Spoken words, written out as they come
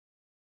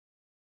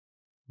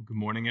Good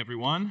morning,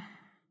 everyone.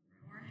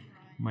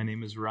 My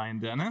name is Ryan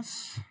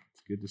Dennis.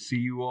 It's good to see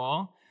you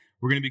all.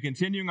 We're going to be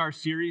continuing our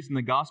series in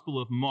the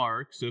Gospel of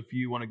Mark. So if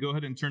you want to go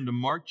ahead and turn to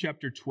Mark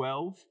chapter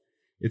 12,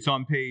 it's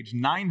on page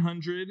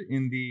 900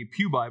 in the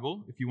Pew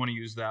Bible, if you want to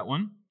use that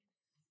one.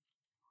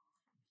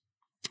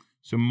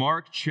 So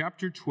Mark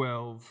chapter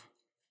 12,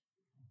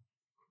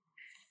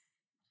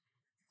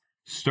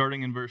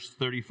 starting in verse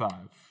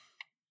 35.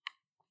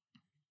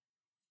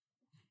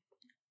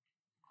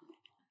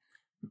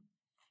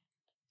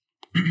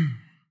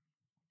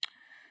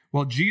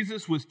 While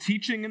Jesus was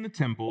teaching in the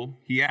temple,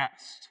 he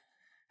asked,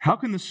 "How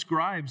can the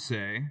scribes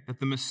say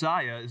that the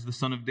Messiah is the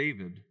son of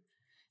David?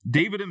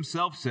 David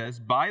himself says,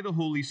 by the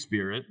Holy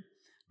Spirit,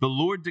 the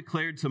Lord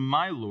declared to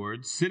my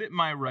Lord, 'Sit at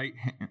my right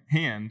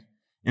hand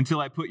until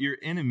I put your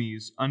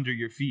enemies under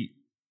your feet.'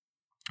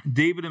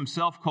 David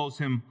himself calls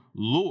him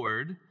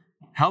Lord.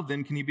 How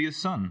then can he be his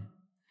son?"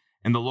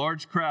 And the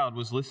large crowd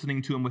was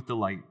listening to him with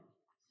delight.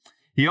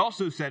 He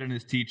also said in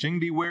his teaching,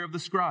 "Beware of the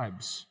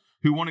scribes,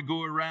 who want to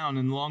go around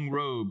in long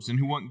robes and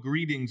who want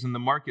greetings in the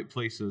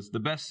marketplaces, the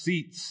best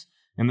seats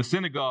in the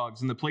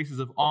synagogues and the places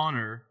of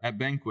honor at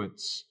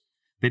banquets.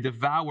 They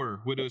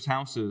devour widows'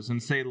 houses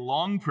and say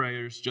long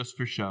prayers just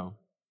for show.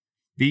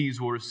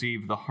 These will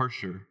receive the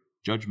harsher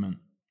judgment."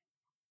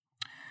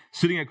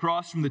 Sitting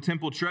across from the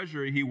temple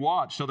treasury, he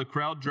watched how the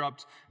crowd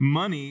dropped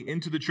money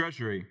into the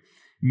treasury.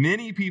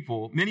 Many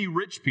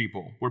rich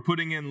people were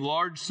putting in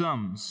large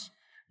sums.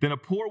 Then a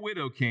poor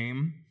widow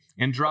came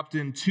and dropped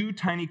in 2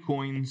 tiny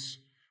coins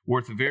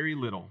worth very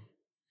little.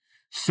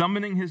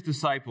 Summoning his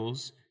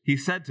disciples, he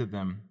said to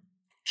them,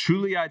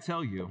 "Truly I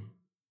tell you,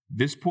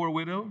 this poor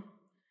widow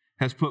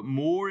has put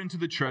more into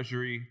the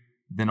treasury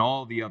than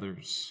all the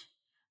others.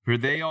 For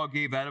they all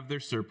gave out of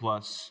their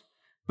surplus,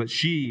 but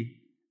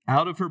she,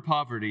 out of her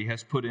poverty,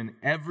 has put in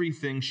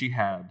everything she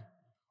had,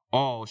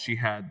 all she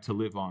had to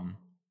live on."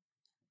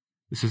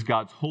 This is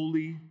God's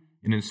holy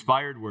and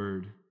inspired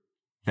word.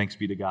 Thanks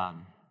be to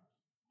God.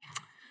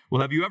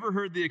 Well, have you ever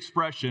heard the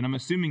expression, I'm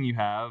assuming you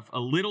have, a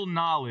little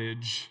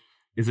knowledge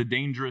is a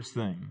dangerous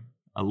thing?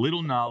 A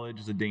little knowledge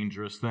is a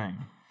dangerous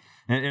thing.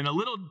 And a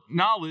little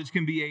knowledge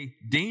can be a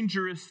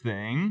dangerous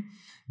thing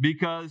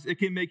because it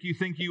can make you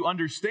think you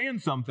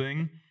understand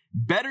something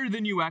better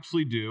than you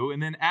actually do,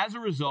 and then as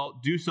a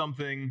result, do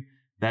something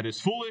that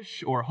is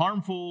foolish or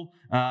harmful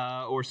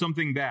or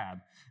something bad.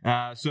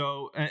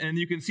 And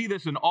you can see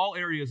this in all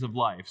areas of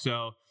life.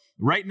 So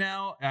right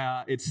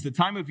now, it's the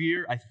time of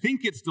year, I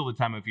think it's still the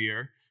time of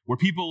year, where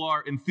people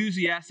are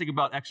enthusiastic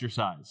about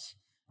exercise.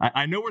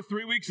 I know we're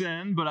 3 weeks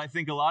in, but I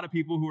think a lot of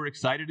people who were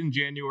excited in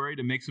January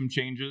to make some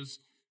changes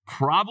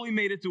probably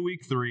made it to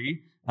week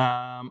 3.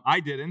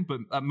 I didn't,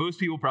 but most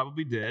people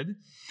probably did.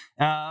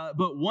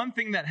 But one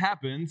thing that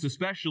happens,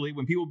 especially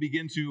when people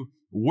begin to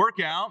work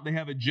out, they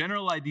have a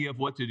general idea of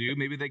what to do.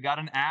 Maybe they got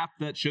an app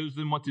that shows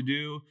them what to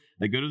do.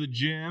 They go to the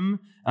gym.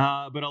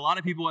 But a lot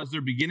of people, as they're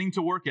beginning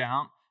to work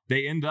out,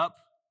 they end up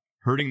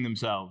hurting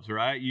themselves,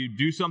 right? You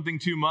do something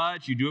too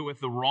much, you do it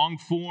with the wrong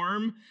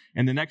form,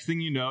 and the next thing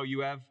you know,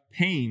 you have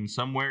pain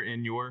somewhere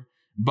in your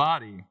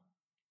body.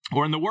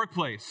 Or in the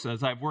workplace,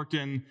 as I've worked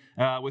in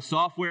with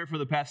software for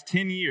the past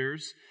 10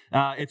 years,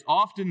 it's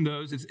often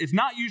it's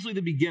not usually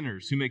the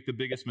beginners who make the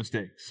biggest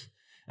mistakes.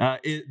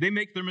 They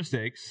make their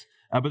mistakes,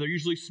 but they're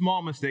usually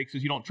small mistakes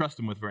because you don't trust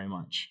them with very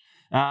much.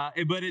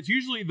 But it's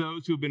usually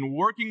those who have been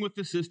working with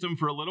the system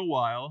for a little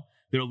while.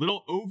 They're a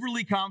little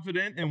overly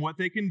confident in what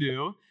they can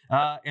do,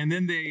 and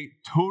then they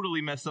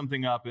totally mess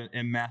something up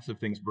and massive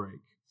things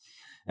break.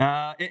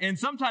 And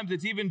sometimes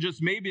it's even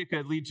just maybe it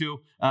could lead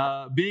to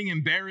being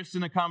embarrassed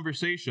in a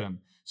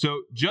conversation.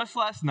 So just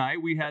last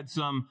night, we had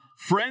some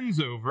friends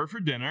over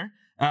for dinner,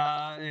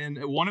 and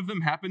one of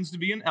them happens to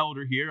be an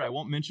elder here. I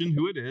won't mention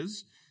who it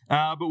is,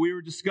 but we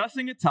were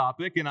discussing a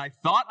topic, and I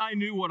thought I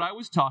knew what I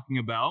was talking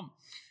about.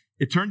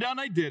 It turned out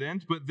I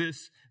didn't, but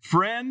this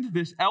friend,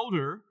 this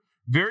elder,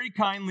 very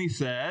kindly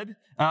said,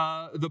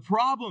 "The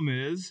problem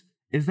is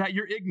that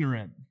you're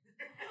ignorant."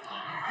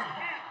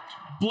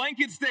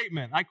 Blanket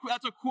statement.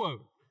 That's a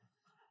quote.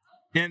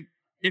 And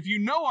if you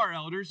know our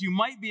elders, you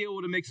might be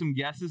able to make some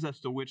guesses as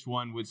to which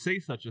one would say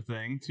such a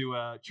thing to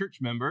a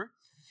church member.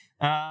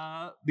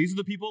 These are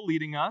the people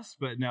leading us,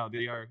 but no,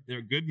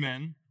 they're good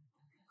men.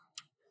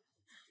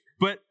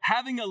 But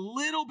having a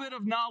little bit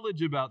of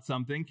knowledge about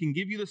something can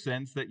give you the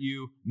sense that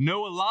you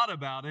know a lot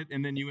about it,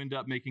 and then you end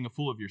up making a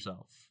fool of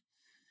yourself.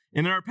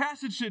 And in our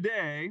passage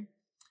today,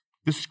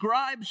 the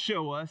scribes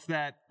show us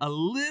that a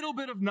little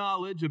bit of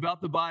knowledge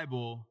about the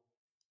Bible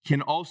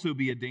can also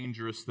be a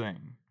dangerous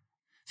thing.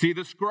 See,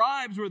 the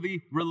scribes were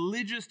the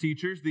religious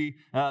teachers, the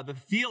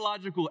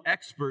theological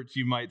experts,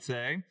 you might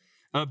say,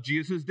 of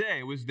Jesus' day.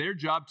 It was their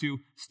job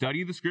to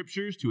study the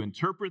scriptures, to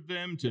interpret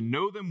them, to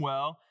know them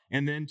well,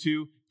 and then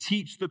to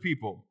teach the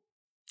people.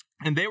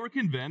 And they were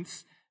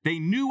convinced they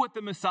knew what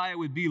the Messiah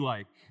would be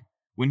like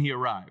when he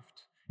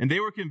arrived. And they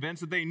were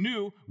convinced that they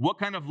knew what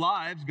kind of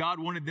lives God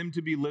wanted them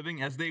to be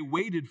living as they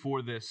waited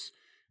for this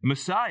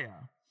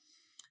Messiah.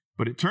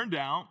 But it turned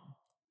out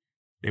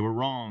they were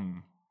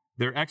wrong.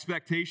 their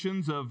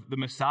expectations of the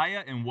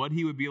Messiah and what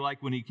he would be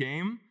like when he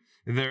came,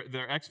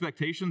 their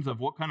expectations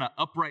of what kind of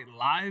upright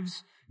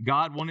lives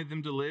God wanted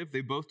them to live, they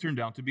both turned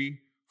out to be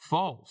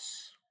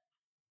false.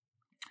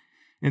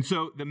 And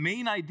so the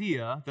main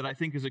idea that I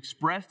think is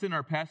expressed in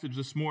our passage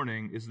this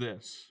morning is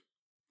this: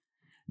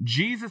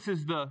 Jesus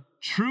is the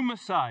true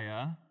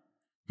Messiah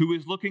who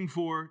is looking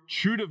for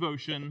true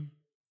devotion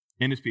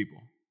in his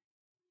people.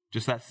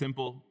 Just that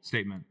simple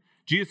statement.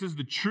 Jesus is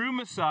the true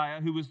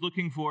Messiah who is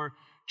looking for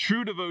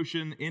true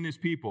devotion in his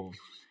people.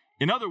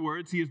 In other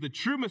words, he is the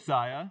true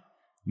Messiah,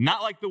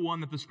 not like the one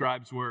that the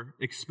scribes were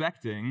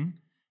expecting,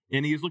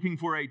 and he is looking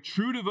for a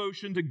true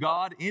devotion to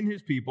God in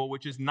his people,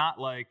 which is not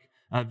like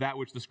that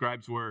which the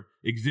scribes were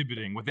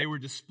exhibiting, what they were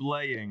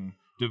displaying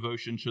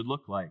devotion should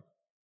look like.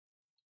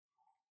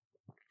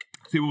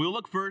 So we'll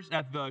look first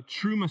at the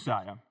true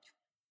Messiah,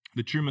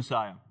 the true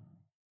Messiah.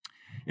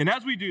 And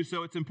as we do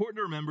so, it's important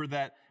to remember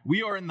that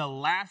we are in the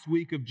last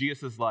week of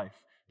Jesus' life.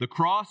 The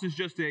cross is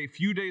just a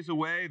few days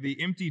away. The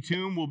empty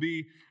tomb will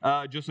be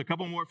just a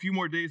few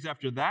more days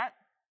after that.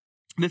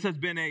 This has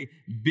been a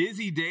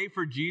busy day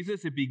for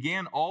Jesus. It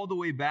began all the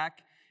way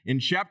back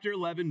in chapter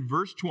 11,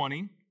 verse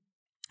 20.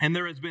 And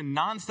there has been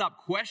nonstop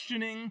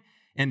questioning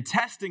and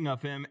testing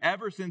of him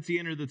ever since he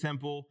entered the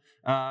temple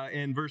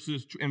in verse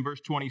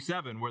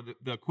 27, where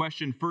the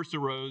question first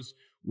arose: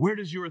 where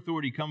does your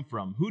authority come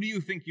from? Who do you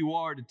think you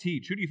are to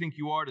teach? Who do you think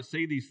you are to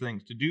say these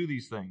things, to do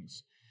these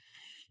things?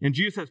 And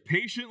Jesus has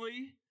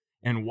patiently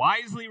and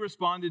wisely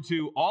responded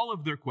to all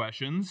of their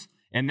questions,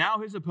 and now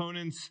his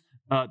opponents,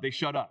 they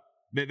shut up.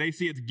 They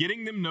see it's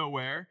getting them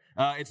nowhere.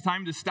 It's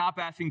time to stop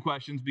asking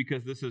questions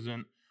because this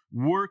isn't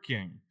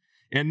working.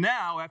 And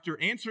now,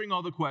 after answering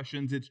all the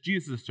questions, it's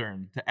Jesus'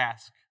 turn to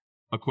ask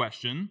a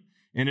question.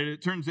 And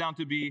it turns out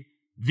to be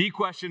the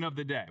question of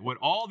the day. What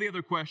all the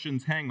other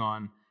questions hang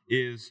on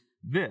is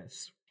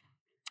this.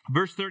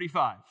 Verse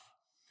 35.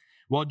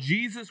 While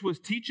Jesus was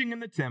teaching in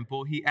the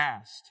temple, he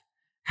asked,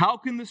 "How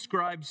can the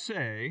scribes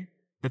say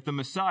that the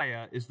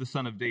Messiah is the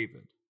son of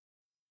David?"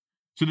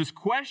 So this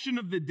question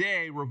of the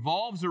day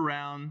revolves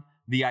around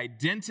the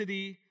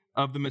identity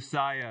of the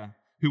Messiah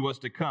who was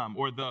to come,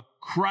 or the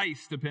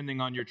Christ,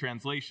 depending on your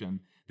translation.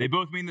 They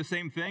both mean the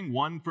same thing,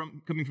 one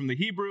coming from the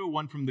Hebrew,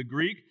 one from the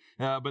Greek,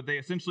 but they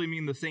essentially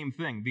mean the same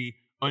thing, the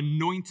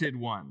anointed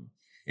one.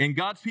 And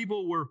God's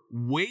people were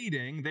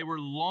waiting, they were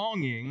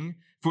longing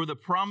for the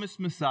promised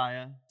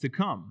Messiah to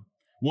come,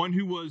 one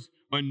who was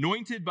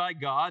anointed by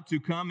God to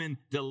come and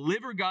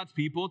deliver God's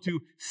people, to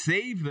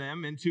save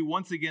them, and to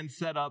once again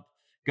set up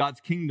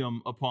God's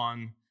kingdom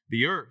upon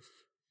the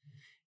earth.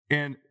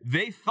 And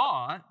they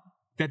thought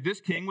that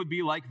this king would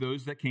be like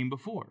those that came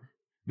before.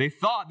 They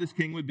thought this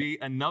king would be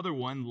another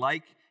one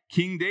like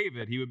King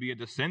David. He would be a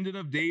descendant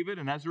of David,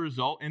 and as a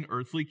result, an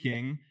earthly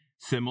king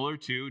similar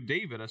to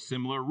David, a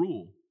similar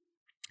rule.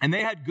 And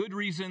they had good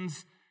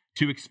reasons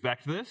to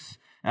expect this.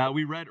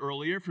 We read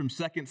earlier from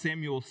 2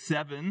 Samuel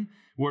 7,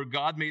 where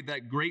God made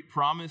that great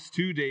promise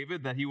to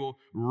David that he will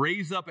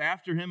raise up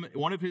after him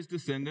one of his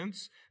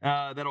descendants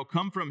that'll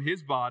come from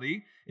his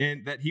body,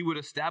 and that he would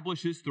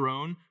establish his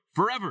throne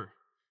forever.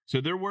 So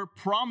there were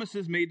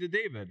promises made to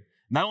David.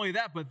 Not only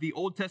that, but the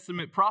Old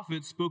Testament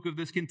prophets spoke of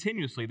this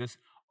continuously, this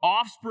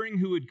offspring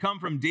who would come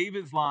from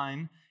David's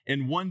line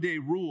and one day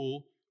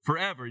rule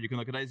forever. You can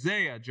look at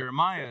Isaiah,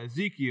 Jeremiah,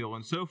 Ezekiel,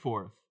 and so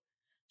forth.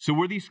 So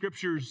were these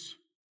scriptures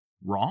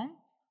wrong?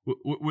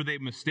 Were they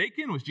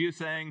mistaken? Was Jesus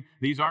saying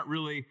these aren't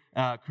really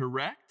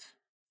correct?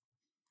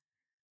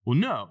 Well,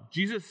 no.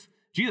 Jesus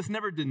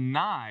never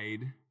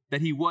denied that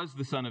he was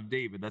the son of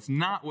David. That's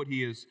not what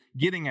he is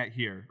getting at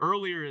here.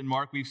 Earlier in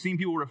Mark, we've seen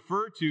people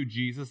refer to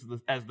Jesus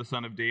as the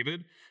son of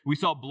David. We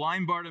saw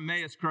blind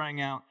Bartimaeus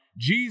crying out,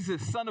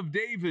 "Jesus, son of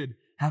David,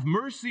 have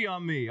mercy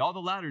on me." All the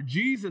louder,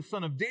 "Jesus,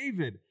 son of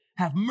David,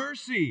 have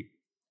mercy."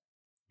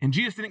 And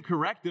Jesus didn't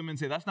correct him and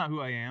say, "That's not who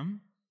I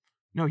am."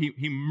 No,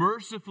 he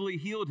mercifully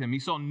healed him. He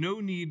saw no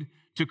need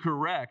to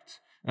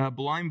correct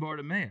blind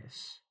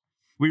Bartimaeus.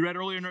 We read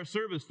earlier in our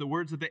service the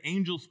words that the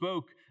angel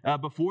spoke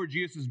before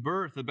Jesus'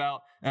 birth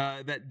about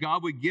that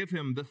God would give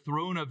him the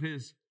throne of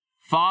his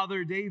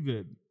father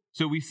David.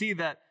 So we see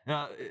that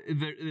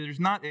there's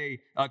not a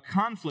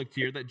conflict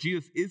here, that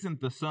Jesus isn't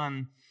the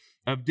son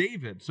of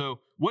David.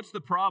 So what's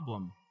the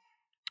problem?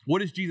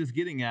 What is Jesus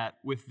getting at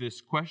with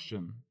this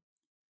question?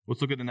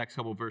 Let's look at the next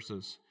couple of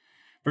verses.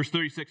 Verse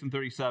 36 and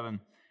 37.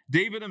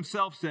 David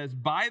himself says,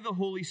 "By the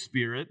Holy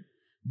Spirit,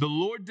 the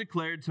Lord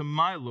declared to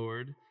my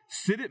Lord,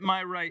 'Sit at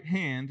my right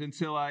hand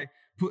until I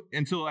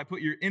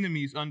put your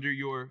enemies under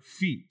your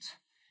feet.'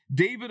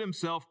 David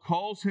himself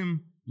calls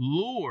him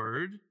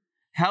Lord.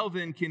 How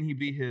then can he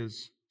be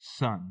his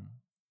son?"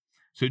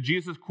 So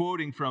Jesus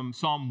quoting from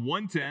Psalm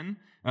 110,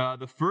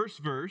 the first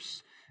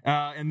verse,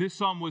 and this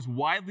psalm was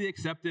widely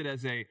accepted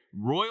as a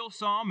royal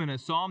psalm and a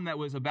psalm that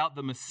was about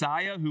the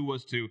Messiah who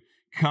was to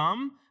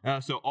come.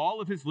 So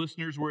all of his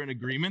listeners were in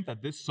agreement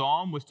that this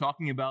psalm was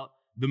talking about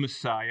the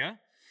Messiah.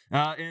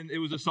 And it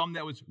was a psalm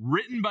that was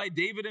written by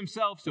David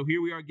himself. So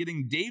here we are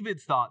getting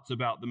David's thoughts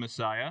about the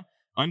Messiah.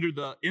 Under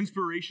the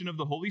inspiration of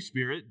the Holy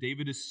Spirit,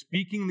 David is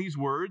speaking these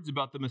words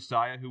about the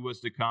Messiah who was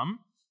to come.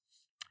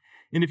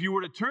 And if you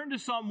were to turn to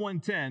Psalm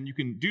 110, you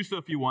can do so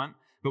if you want,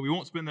 but we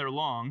won't spend there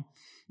long.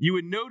 You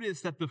would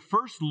notice that the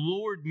first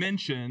Lord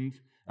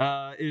mentioned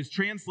is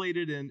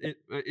translated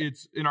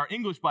it's in our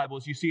English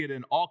Bibles. You see it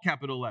in all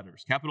capital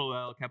letters: capital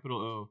L,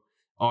 capital O,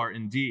 R,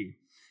 and D.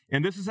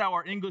 And this is how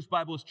our English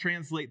Bibles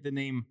translate the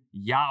name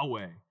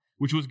Yahweh,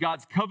 which was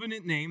God's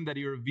covenant name that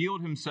he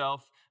revealed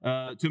himself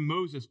to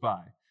Moses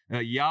by.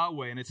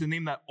 Yahweh, and it's a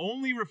name that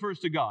only refers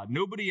to God.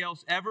 Nobody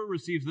else ever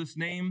receives this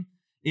name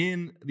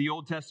in the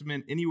Old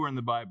Testament anywhere in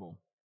the Bible.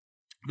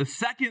 The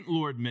second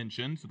Lord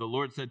mentioned, so the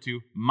Lord said to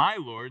my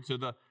Lord, so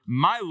the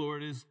my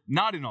Lord is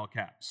not in all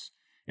caps.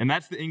 And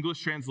that's the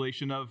English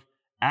translation of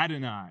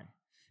Adonai.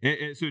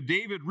 So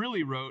David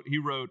really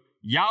wrote,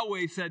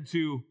 Yahweh said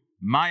to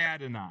my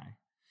Adonai.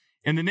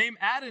 And the name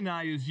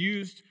Adonai is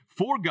used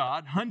for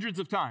God hundreds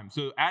of times.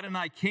 So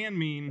Adonai can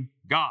mean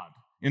God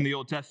in the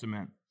Old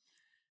Testament,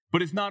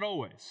 but it's not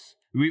always.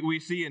 We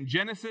see in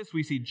Genesis,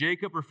 we see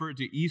Jacob referred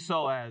to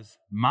Esau as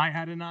my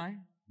Adonai,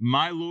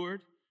 my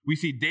Lord. We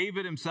see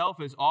David himself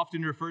is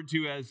often referred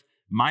to as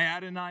my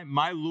Adonai,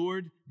 my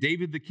Lord,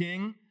 David the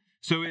king.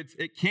 So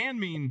it can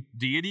mean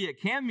deity.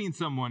 It can mean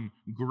someone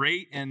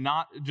great and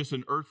not just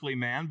an earthly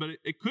man, but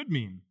it could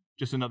mean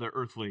just another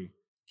earthly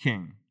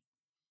king.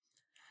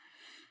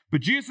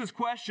 But Jesus'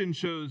 question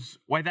shows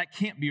why that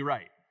can't be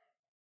right.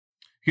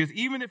 Because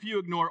even if you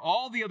ignore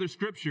all the other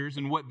scriptures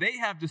and what they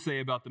have to say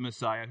about the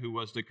Messiah who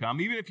was to come,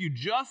 even if you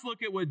just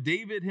look at what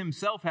David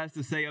himself has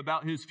to say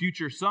about his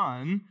future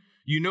son,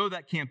 you know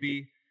that can't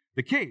be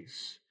the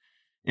case.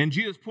 And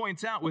Jesus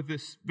points out with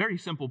this very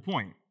simple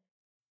point.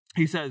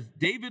 He says,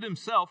 David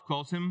himself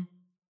calls him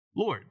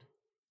Lord.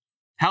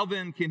 How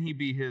then can he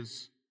be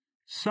his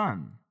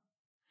son?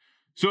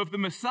 So if the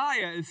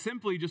Messiah is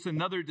simply just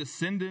another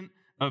descendant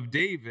of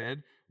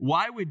David,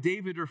 why would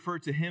David refer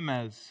to him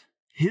as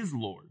his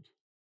Lord?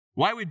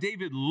 Why would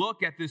David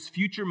look at this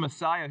future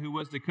Messiah who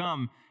was to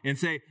come and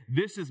say,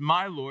 this is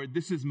my Lord,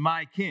 this is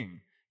my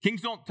king?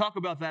 Kings don't talk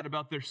about that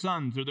about their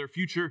sons or their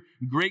future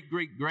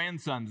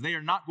great-great-grandsons. They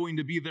are not going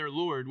to be their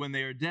Lord when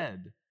they are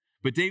dead.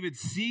 But David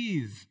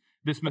sees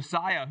this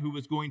Messiah who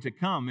was going to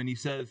come, and he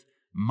says,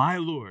 my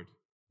Lord,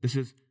 this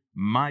is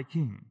my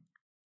king.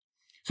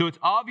 So it's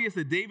obvious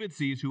that David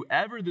sees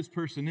whoever this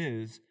person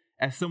is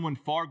as someone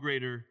far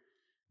greater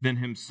than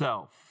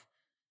himself.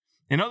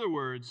 In other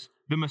words,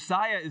 the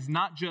Messiah is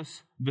not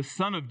just the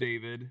son of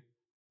David,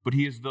 but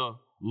he is the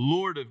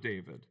Lord of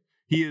David.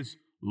 He is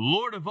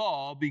Lord of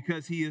all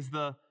because he is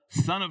the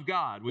Son of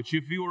God, which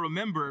if you will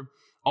remember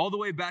all the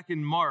way back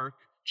in Mark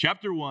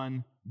chapter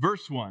 1,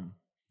 verse 1,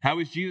 how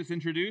is Jesus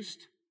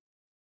introduced?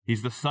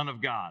 He's the Son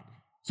of God.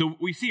 So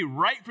we see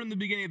right from the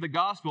beginning of the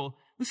gospel,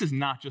 this is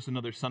not just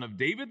another son of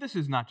David. This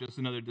is not just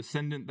another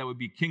descendant that would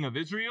be king of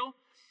Israel,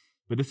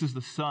 but this is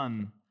the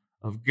Son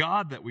of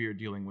God that we are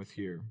dealing with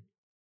here.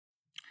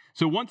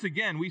 So once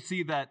again, we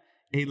see that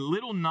a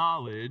little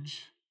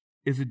knowledge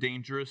is a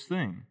dangerous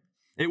thing.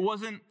 It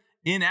wasn't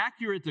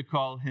inaccurate to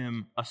call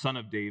him a son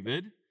of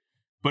David,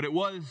 but it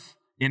was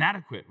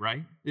inadequate,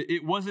 right?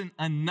 It wasn't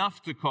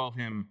enough to call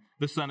him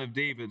the son of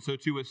David. So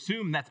to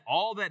assume that's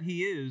all that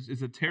he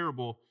is a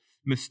terrible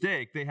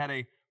mistake. They had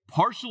a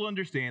partial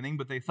understanding,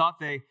 but they thought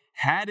they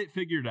had it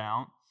figured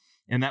out,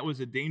 and that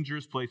was a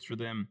dangerous place for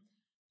them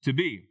to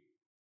be.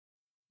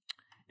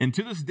 And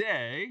to this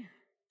day,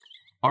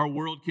 our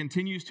world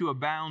continues to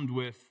abound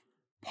with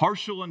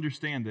partial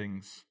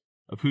understandings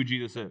of who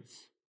Jesus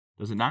is.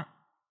 Does it not?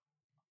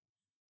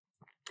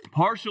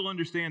 Partial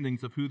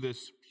understandings of who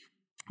this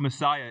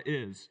Messiah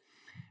is.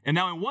 And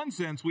now in one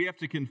sense, we have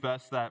to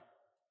confess that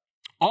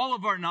all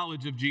of our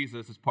knowledge of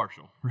Jesus is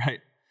partial, right?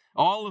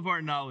 All of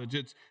our knowledge.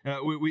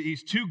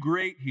 He's too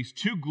great. He's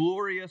too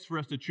glorious for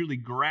us to truly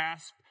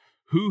grasp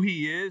who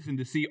he is and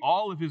to see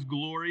all of his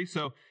glory.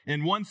 So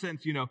in one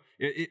sense,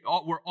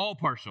 we're all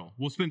partial.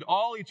 We'll spend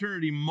all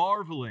eternity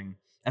marveling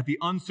at the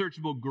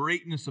unsearchable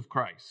greatness of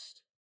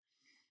Christ.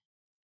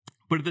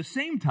 But at the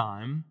same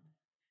time,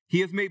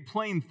 he has made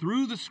plain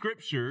through the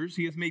scriptures,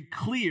 he has made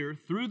clear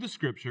through the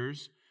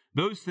scriptures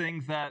those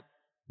things that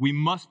we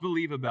must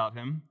believe about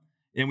him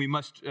and we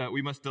must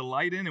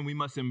delight in and we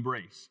must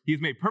embrace. He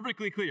has made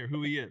perfectly clear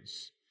who he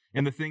is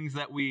and the things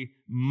that we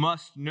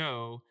must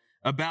know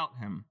about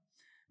him.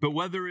 But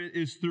whether it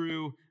is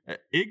through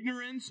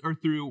ignorance or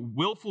through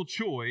willful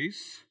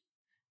choice,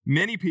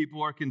 many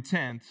people are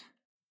content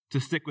to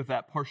stick with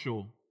that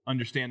partial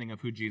understanding of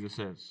who Jesus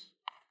is.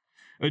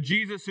 A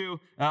Jesus who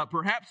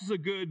perhaps is a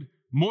good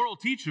moral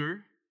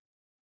teacher,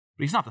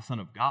 but he's not the Son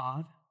of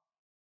God.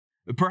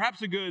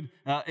 Perhaps a good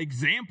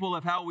example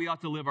of how we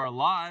ought to live our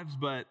lives,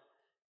 but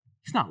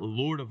he's not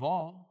Lord of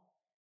all.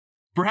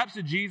 Perhaps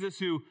a Jesus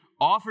who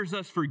offers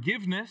us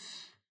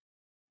forgiveness,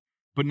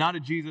 but not a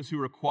Jesus who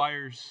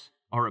requires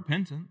our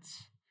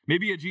repentance.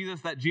 Maybe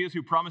that Jesus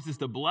who promises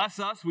to bless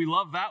us, we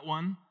love that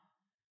one,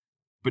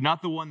 but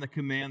not the one that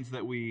commands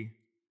that we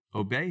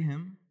obey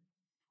him.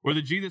 Or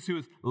the Jesus who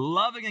is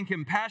loving and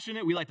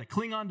compassionate, we like to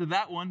cling on to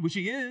that one, which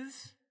he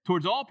is,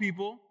 towards all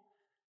people,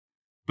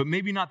 but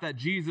maybe not that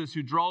Jesus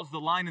who draws the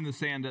line in the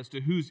sand as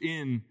to who's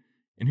in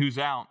and who's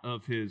out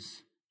of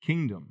his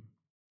kingdom.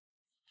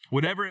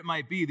 Whatever it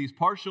might be, these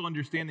partial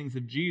understandings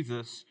of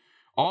Jesus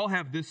all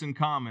have this in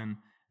common.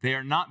 They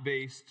are not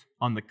based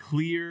on the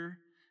clear,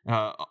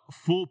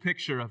 full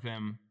picture of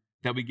him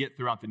that we get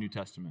throughout the New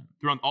Testament,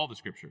 throughout all the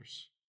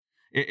scriptures.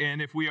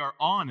 And if we are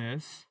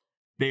honest,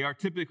 they are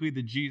typically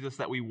the Jesus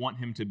that we want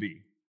him to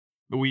be.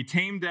 But we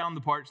tame down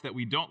the parts that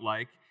we don't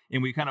like,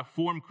 and we kind of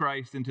form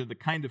Christ into the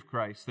kind of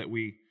Christ that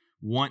we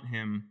want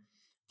him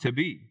to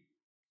be.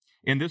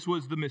 And this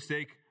was the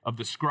mistake of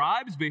the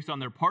scribes based on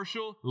their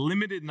partial,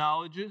 limited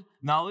knowledge,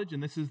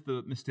 and this is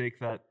the mistake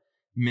that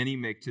many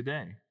make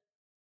today.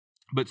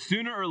 But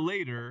sooner or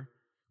later,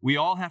 we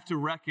all have to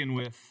reckon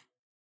with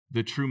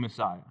the true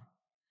Messiah.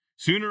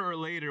 Sooner or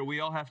later, we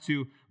all have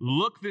to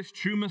look this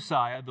true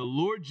Messiah, the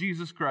Lord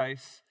Jesus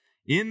Christ,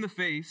 in the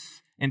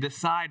face and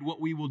decide what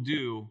we will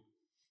do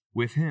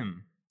with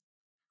him.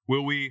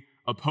 Will we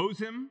oppose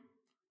him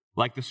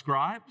like the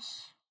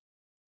scribes?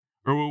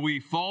 Or will we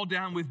fall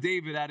down with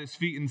David at his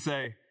feet and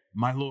say,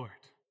 my Lord?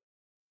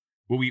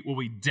 Will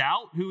we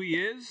doubt who he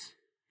is?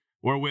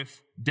 Or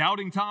with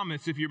doubting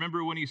Thomas, if you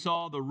remember when he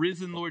saw the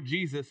risen Lord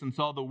Jesus and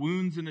saw the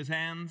wounds in his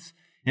hands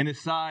and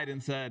his side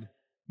and said,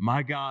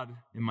 my God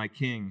and my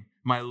King,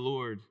 my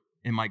Lord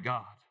and my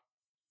God.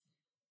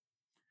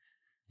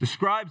 The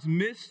scribes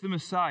missed the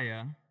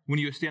Messiah when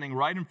he was standing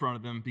right in front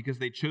of them because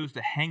they chose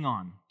to hang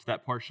on to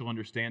that partial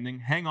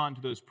understanding, hang on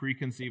to those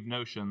preconceived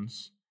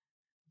notions.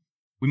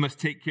 We must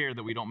take care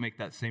that we don't make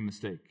that same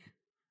mistake.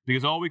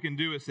 Because all we can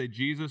do is say,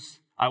 Jesus,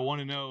 I want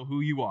to know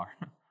who you are.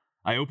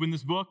 I open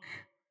this book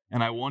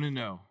and I want to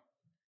know.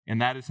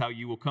 And that is how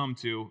you will come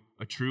to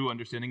a true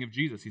understanding of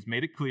Jesus. He's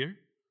made it clear.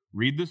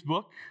 Read this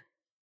book,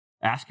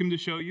 ask him to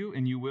show you,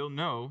 and you will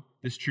know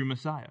this true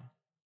Messiah.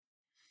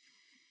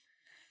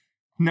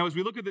 Now, as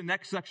we look at the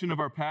next section of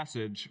our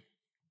passage,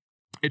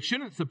 it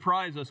shouldn't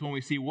surprise us when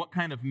we see what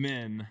kind of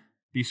men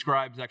these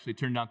scribes actually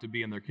turned out to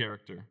be in their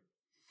character.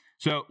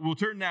 So we'll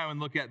turn now and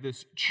look at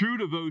this true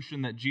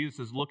devotion that Jesus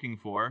is looking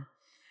for.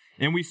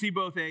 And we see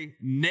both a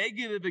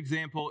negative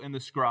example in the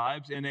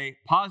scribes and a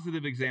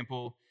positive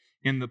example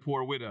in the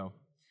poor widow.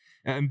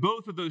 And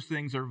both of those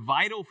things are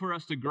vital for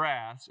us to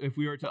grasp if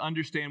we are to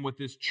understand what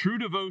this true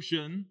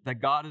devotion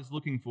that God is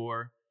looking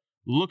for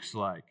looks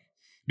like.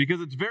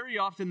 Because it's very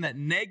often that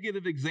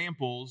negative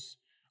examples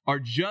are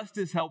just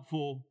as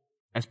helpful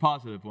as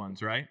positive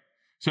ones, right?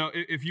 So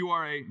if you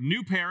are a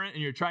new parent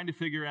and you're trying to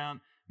figure out,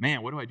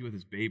 man, what do I do with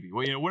this baby?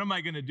 Well, what am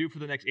I going to do for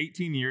the next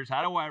 18 years?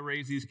 How do I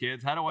raise these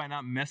kids? How do I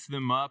not mess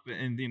them up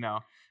and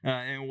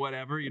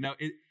whatever?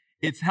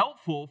 It's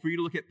helpful for you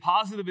to look at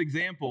positive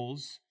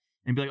examples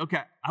and be like,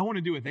 okay, I want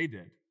to do what they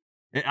did.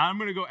 I'm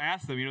going to go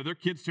ask them, their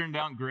kids turned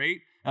out great.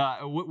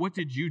 What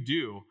did you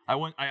do? I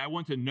want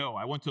to know.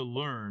 I want to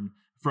learn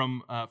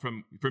from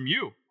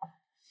you.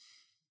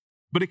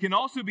 But it can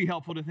also be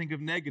helpful to think of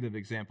negative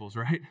examples,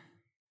 right?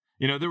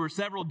 There were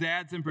several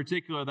dads in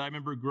particular that I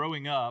remember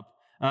growing up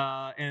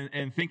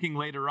and thinking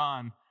later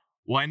on,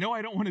 well, I know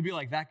I don't want to be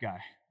like that guy,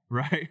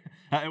 right?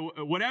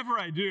 Whatever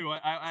I do,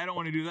 I don't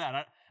want to do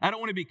that. I don't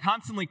want to be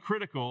constantly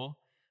critical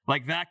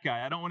like that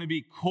guy. I don't want to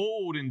be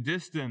cold and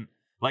distant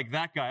like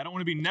that guy. I don't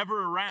want to be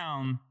never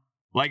around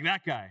like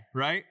that guy,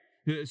 right?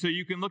 So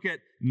you can look at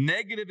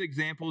negative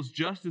examples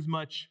just as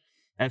much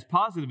as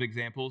positive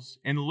examples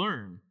and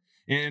learn.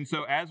 And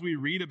so as we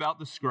read about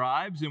the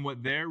scribes and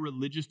what their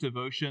religious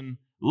devotion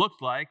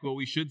looked like, well,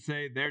 we should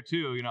say there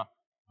too,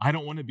 I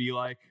don't want to be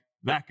like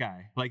that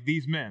guy, like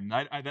these men.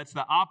 That's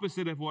the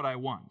opposite of what I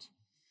want.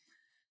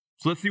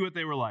 So let's see what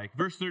they were like.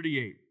 Verse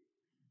 38.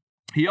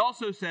 He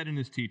also said in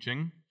his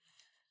teaching,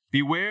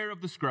 beware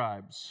of the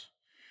scribes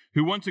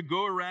who want to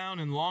go around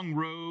in long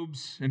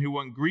robes and who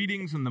want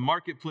greetings in the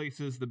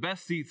marketplaces, the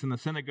best seats in the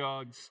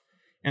synagogues,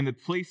 and the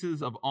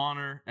places of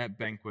honor at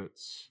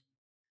banquets.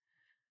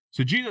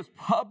 So Jesus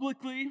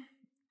publicly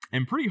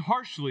and pretty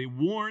harshly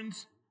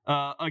warns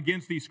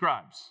against these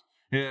scribes.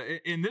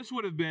 And this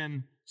would have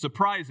been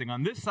surprising.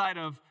 On this side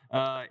of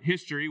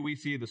history, we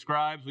see the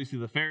scribes, we see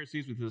the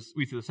Pharisees,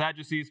 we see the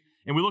Sadducees,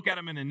 and we look at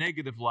them in a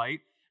negative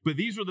light. But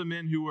these were the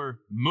men who were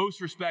most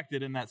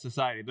respected in that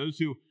society, those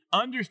who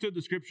understood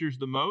the scriptures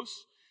the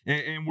most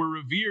and were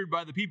revered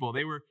by the people.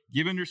 They were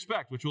given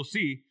respect, which we'll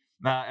see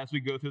as we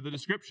go through the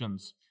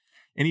descriptions.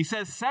 And he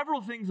says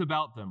several things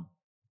about them.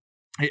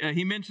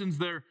 He mentions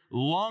their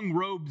long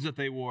robes that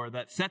they wore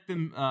that set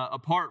them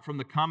apart from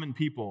the common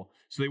people.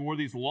 So they wore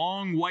these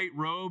long white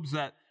robes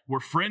that were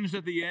fringed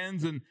at the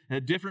ends and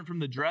different from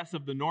the dress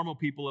of the normal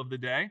people of the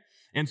day.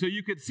 And so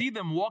you could see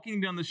them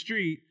walking down the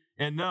street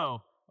and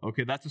know,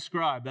 okay, that's a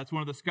scribe. That's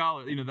one of the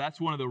scholars. That's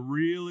one of the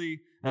really,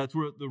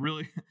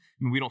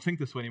 we don't think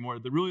this way anymore,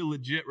 the really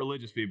legit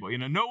religious people.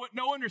 No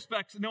one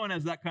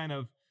has that kind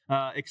of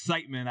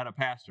excitement at a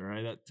pastor,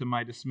 right? That, to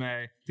my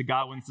dismay, to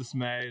Godwin's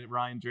dismay,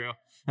 Ryan Drew.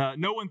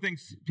 No one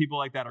thinks people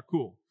like that are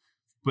cool,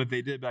 but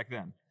they did back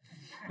then.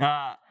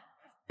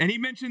 And he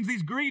mentions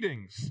these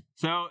greetings.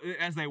 So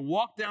as they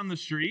walk down the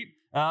street,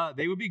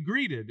 they would be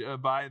greeted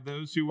by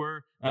those who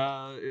were,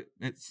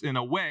 it's in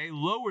a way,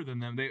 lower than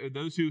them.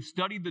 Those who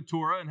studied the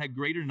Torah and had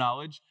greater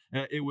knowledge,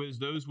 it was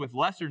those with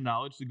lesser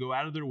knowledge to go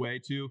out of their way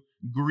to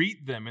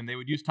greet them. And they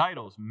would use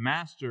titles,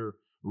 master,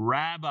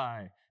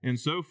 rabbi, and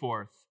so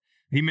forth.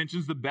 He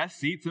mentions the best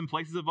seats and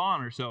places of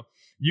honor. So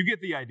you get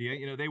the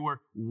idea. They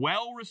were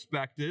well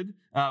respected,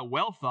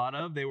 well thought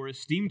of. They were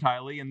esteemed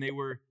highly, and they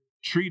were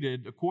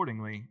treated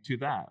accordingly to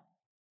that.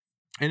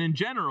 And in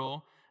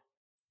general,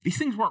 these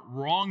things weren't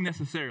wrong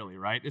necessarily,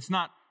 right? It's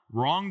not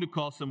wrong to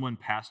call someone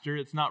pastor.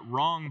 It's not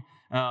wrong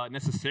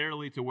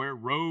necessarily to wear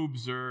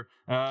robes or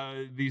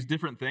these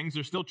different things.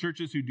 There's still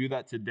churches who do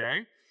that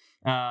today.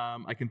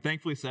 I can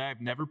thankfully say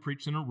I've never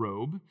preached in a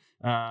robe.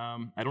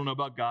 I don't know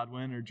about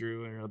Godwin or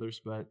Drew or others,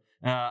 but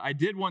I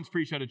did once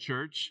preach at a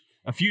church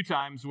a few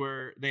times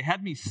where they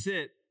had me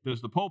sit.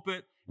 There's the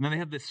pulpit, and then they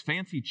had this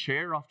fancy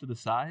chair off to the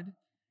side.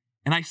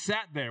 And I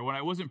sat there when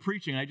I wasn't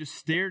preaching. I just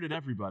stared at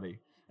everybody.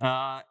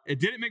 It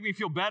didn't make me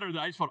feel better.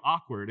 I just felt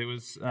awkward. It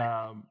was,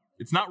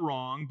 it's not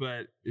wrong,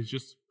 but it's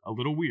just a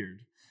little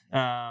weird.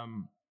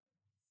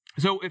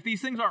 So if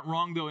these things aren't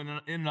wrong, though, in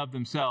and of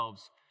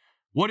themselves,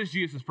 what is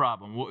Jesus'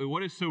 problem?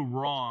 What is so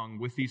wrong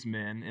with these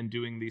men in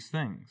doing these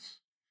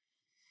things?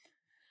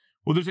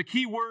 Well, there's a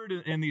key word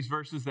in these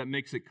verses that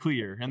makes it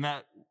clear, and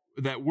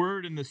that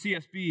word in the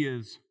CSB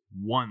is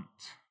want.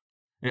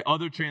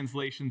 Other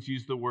translations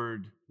use the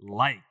word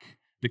like.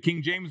 The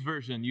King James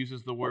Version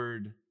uses the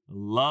word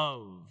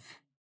love.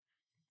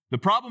 The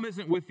problem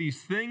isn't with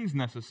these things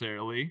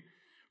necessarily.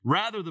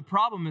 Rather, the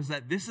problem is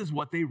that this is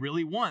what they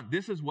really want.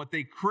 This is what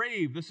they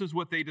crave. This is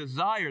what they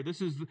desire.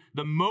 This is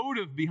the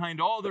motive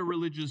behind all their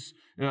religious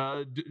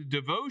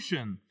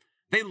devotion.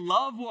 They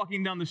love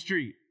walking down the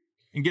street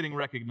and getting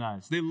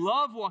recognized. They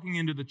love walking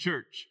into the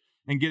church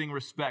and getting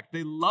respect.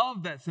 They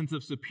love that sense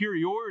of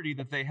superiority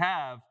that they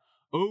have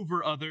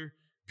over other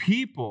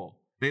people.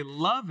 They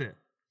love it.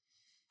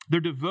 Their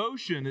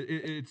devotion,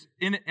 it's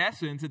in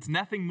essence, it's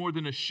nothing more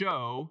than a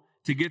show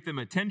to get them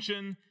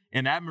attention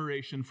and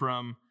admiration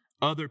from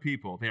other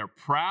people. They are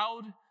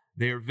proud.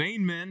 They are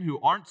vain men who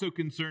aren't so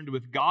concerned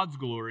with God's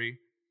glory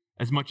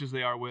as much as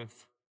they are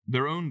with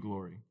their own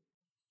glory.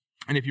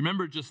 And if you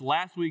remember just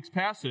last week's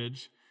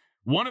passage,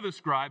 one of the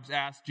scribes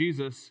asked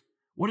Jesus,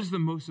 what is the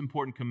most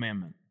important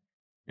commandment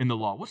in the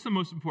law? What's the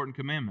most important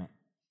commandment?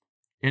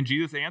 And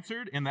Jesus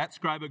answered, and that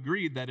scribe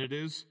agreed that it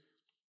is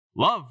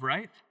love,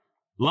 right?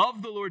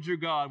 Love the Lord your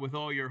God with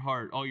all your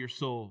heart, all your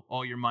soul,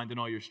 all your mind, and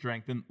all your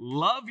strength, and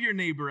love your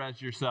neighbor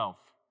as yourself.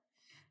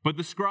 But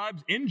the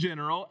scribes in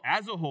general,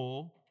 as a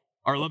whole,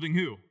 are loving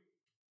who?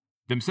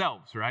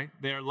 Themselves, right?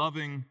 They are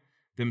loving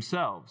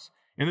themselves.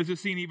 And this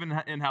is seen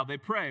even in how they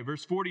pray.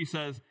 Verse 40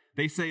 says,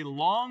 they say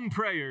long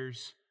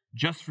prayers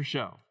just for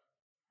show.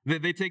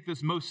 They take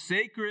this most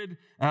sacred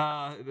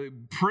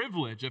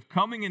privilege of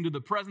coming into the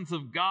presence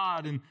of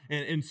God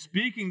and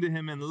speaking to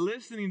Him and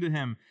listening to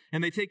Him.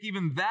 And they take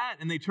even that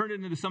and they turn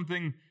it into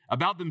something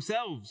about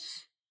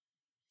themselves.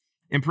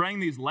 In praying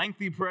these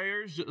lengthy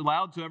prayers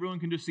aloud so everyone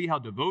can just see how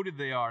devoted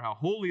they are, how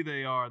holy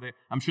they are.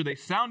 I'm sure they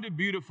sounded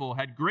beautiful,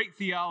 had great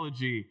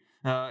theology,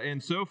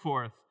 and so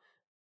forth.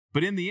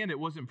 But in the end, it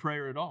wasn't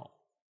prayer at all.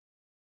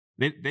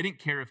 They didn't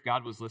care if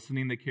God was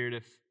listening. They cared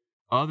if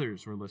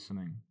others were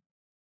listening.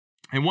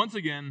 And once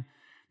again,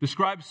 the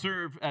scribes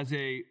serve as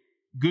a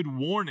good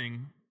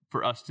warning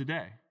for us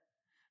today.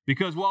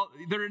 Because while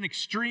they're an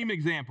extreme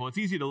example, it's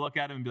easy to look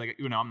at them and be like,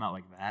 I'm not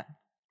like that.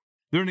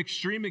 They're an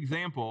extreme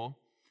example,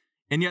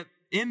 and yet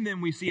in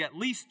them we see at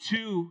least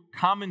two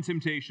common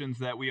temptations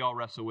that we all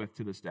wrestle with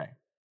to this day.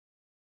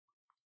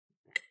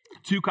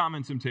 Two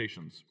common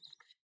temptations.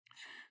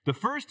 The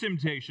first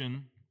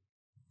temptation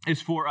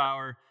is for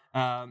our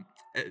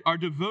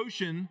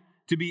devotion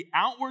to be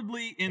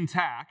outwardly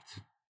intact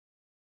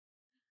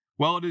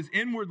while it is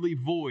inwardly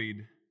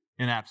void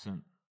and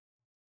absent.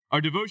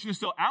 Our devotion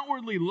still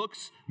outwardly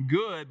looks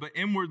good, but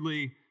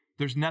inwardly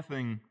there's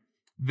nothing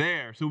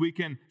there. So we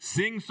can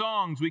sing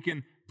songs, we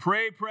can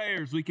pray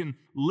prayers, we can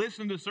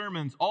listen to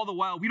sermons, all the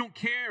while we don't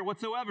care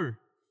whatsoever.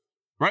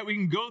 Right? We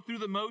can go through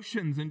the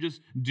motions and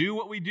just do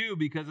what we do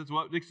because it's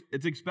what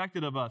it's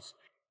expected of us.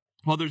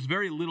 While there's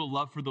very little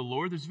love for the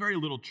Lord, there's very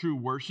little true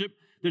worship,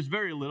 there's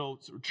very little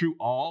true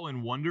awe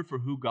and wonder for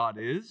who God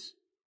is.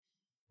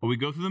 But we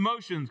go through the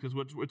motions because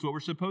it's what we're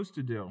supposed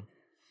to do.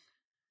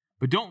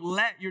 But don't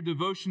let your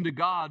devotion to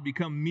God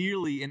become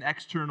merely an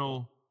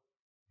external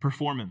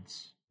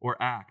performance or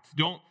act.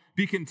 Don't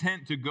be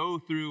content to go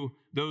through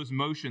those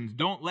motions.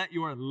 Don't let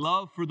your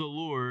love for the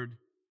Lord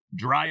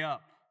dry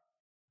up.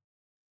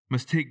 You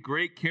must take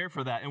great care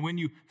for that. And when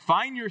you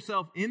find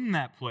yourself in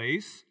that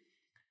place,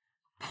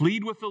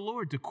 plead with the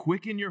Lord to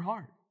quicken your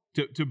heart,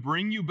 to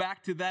bring you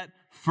back to that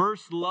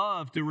first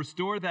love, to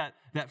restore that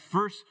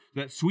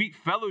sweet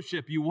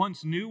fellowship you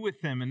once knew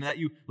with Him, and that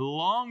you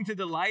long to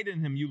delight in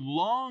Him. You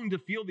long to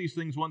feel these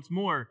things once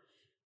more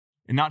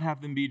and not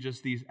have them be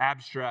just these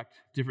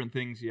abstract different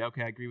things. Yeah,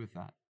 okay, I agree with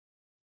that.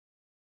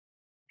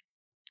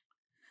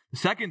 The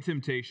second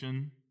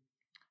temptation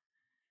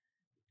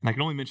and I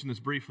can only mention this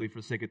briefly for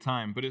the sake of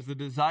time, but is the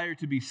desire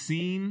to be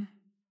seen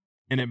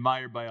and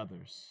admired by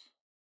others.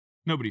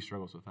 Nobody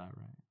struggles with that,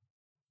 right?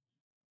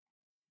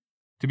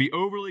 To be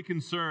overly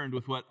concerned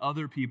with what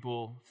other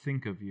people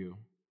think of you.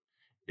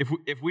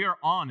 If we are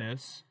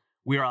honest,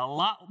 we are a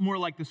lot more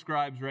like the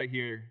scribes right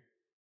here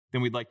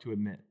than we'd like to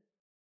admit.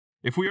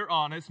 If we are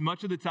honest,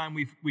 much of the time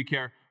we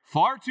care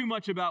far too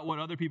much about what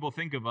other people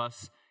think of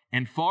us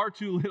and far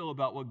too little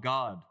about what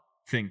God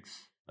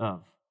thinks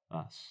of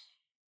us.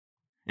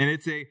 And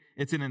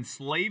it's an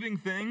enslaving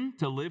thing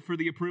to live for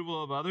the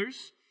approval of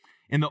others.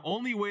 And the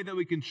only way that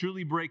we can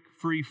truly break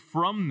free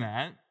from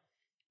that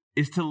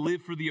is to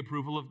live for the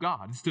approval of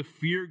God. It's to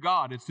fear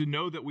God. It's to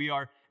know that we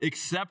are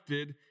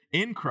accepted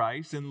in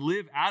Christ and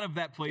live out of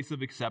that place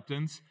of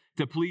acceptance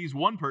to please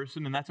one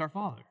person, and that's our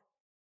Father.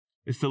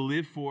 It's to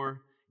live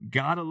for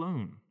God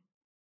alone.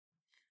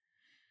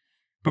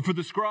 But for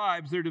the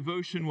scribes, their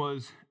devotion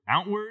was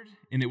outward,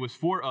 and it was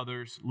for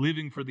others,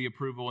 living for the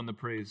approval and the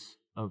praise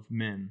of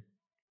men.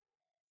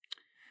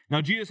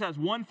 Now, Jesus has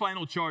one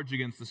final charge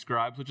against the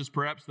scribes, which is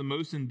perhaps the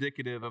most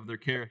indicative of their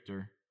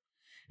character.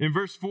 In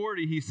verse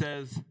 40, he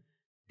says,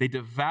 they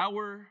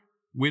devour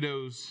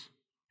widows'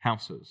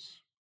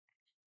 houses.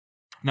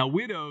 Now,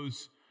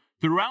 widows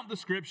throughout the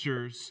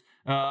scriptures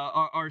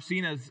are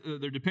seen as,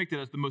 they're depicted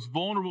as the most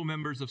vulnerable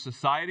members of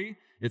society.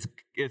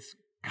 It's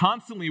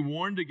constantly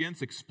warned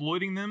against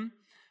exploiting them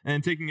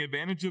and taking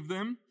advantage of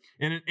them.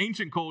 And in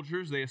ancient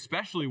cultures, they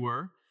especially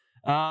were.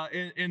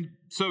 And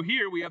so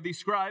here we have these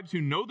scribes who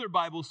know their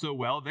Bible so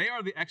well. They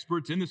are the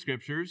experts in the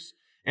scriptures,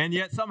 and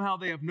yet somehow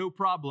they have no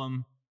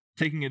problem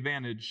taking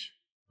advantage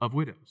of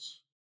widows.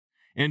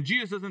 And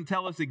Jesus doesn't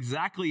tell us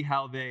exactly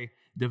how they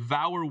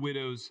devour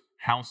widows'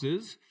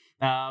 houses,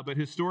 but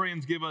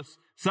historians give us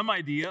some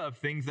idea of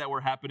things that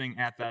were happening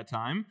at that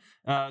time.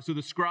 So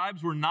the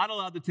scribes were not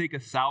allowed to take a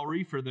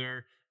salary for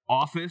their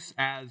office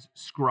as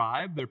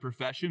scribe, their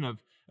profession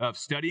of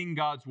studying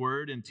God's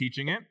word and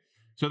teaching it.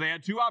 So they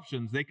had two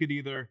options. They could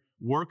either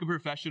work a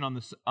profession on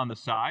the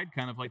side,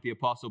 kind of like the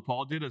Apostle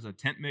Paul did as a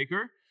tent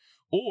maker,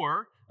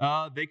 or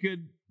they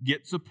could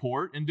get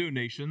support and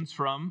donations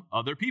from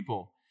other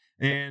people.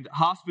 And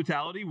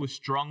hospitality was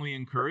strongly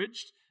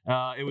encouraged.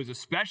 It was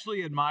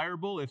especially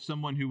admirable if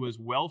someone who was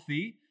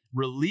wealthy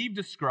relieved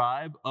a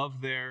scribe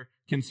of their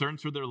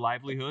concerns for their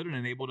livelihood and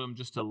enabled them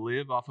just to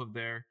live off of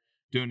their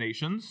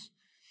donations.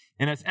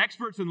 And as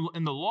experts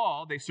in the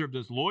law, they served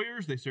as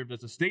lawyers, they served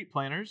as estate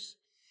planners.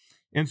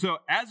 And so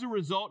as a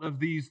result of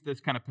this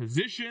kind of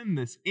position,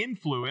 this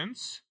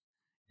influence,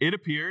 it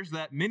appears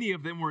that many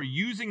of them were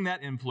using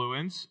that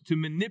influence to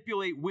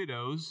manipulate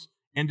widows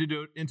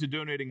into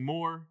donating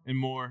more and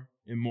more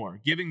and more,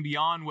 giving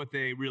beyond what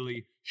they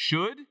really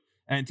should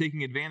and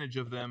taking advantage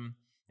of them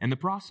in the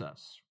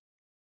process.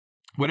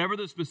 Whatever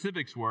the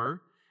specifics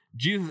were,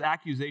 Jesus'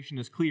 accusation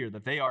is clear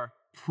that they are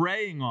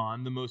preying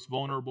on the most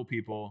vulnerable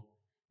people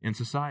in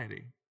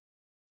society.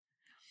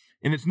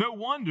 And it's no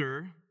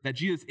wonder that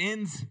Jesus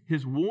ends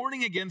his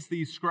warning against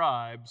these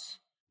scribes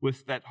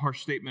with that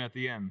harsh statement at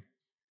the end.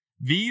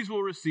 These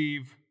will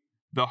receive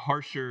the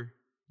harsher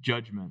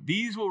judgment.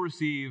 These will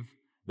receive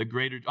the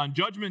greater. On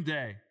Judgment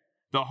Day,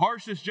 the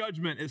harshest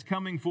judgment is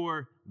coming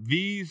for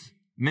these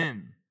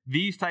men,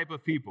 these type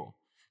of people.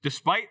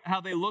 Despite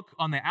how they look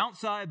on the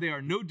outside, they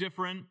are no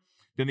different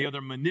than the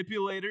other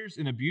manipulators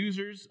and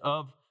abusers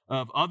of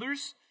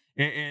others.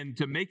 And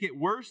to make it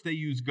worse, they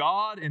use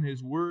God and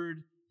his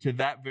word to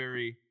that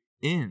very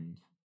end.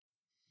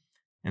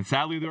 And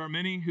sadly, there are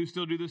many who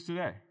still do this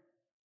today.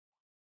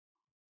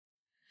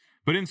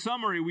 But in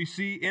summary, we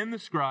see in the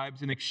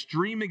scribes an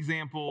extreme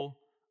example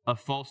of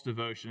false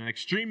devotion, an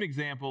extreme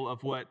example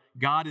of what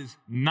God is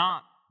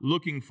not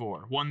looking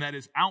for, one that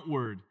is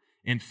outward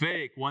and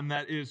fake, one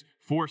that is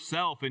for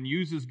self and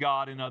uses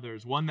God and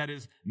others, one that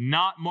is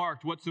not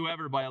marked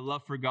whatsoever by a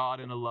love for God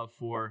and a love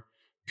for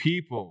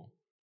people.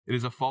 It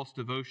is a false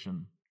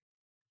devotion.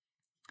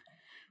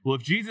 Well,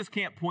 if Jesus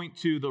can't point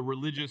to the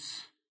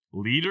religious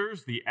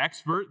leaders, the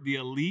expert, the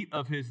elite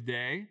of his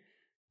day,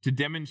 to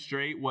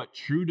demonstrate what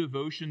true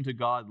devotion to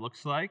God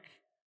looks like,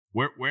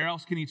 where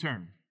else can he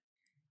turn?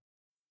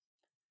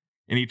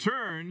 And he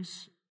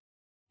turns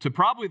to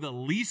probably the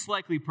least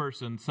likely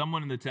person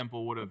someone in the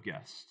temple would have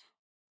guessed.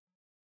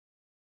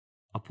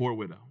 A poor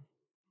widow.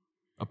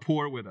 A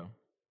poor widow.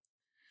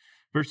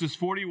 Verses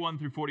 41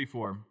 through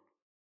 44.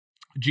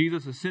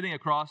 Jesus is sitting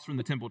across from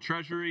the temple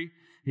treasury.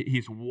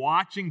 He's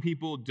watching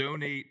people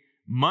donate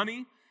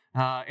money.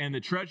 And the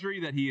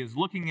treasury that he is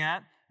looking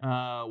at,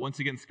 once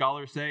again,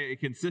 scholars say it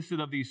consisted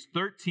of these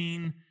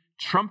 13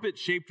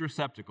 trumpet-shaped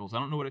receptacles. I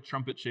don't know what a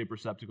trumpet-shaped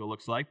receptacle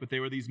looks like, but they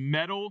were these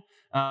metal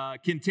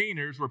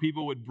containers where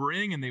people would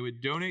bring and they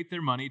would donate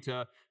their money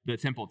to the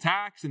temple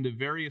tax and to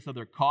various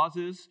other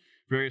causes,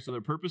 various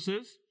other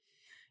purposes.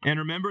 And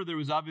remember, there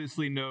was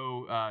obviously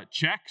no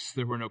checks.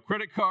 There were no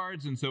credit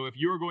cards. And so if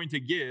you were going to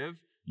give,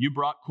 you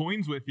brought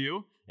coins with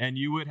you, and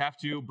you would have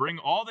to bring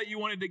all that you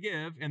wanted to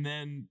give and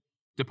then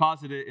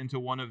deposit it into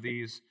one of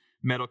these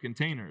metal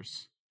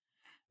containers.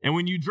 And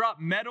when you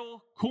drop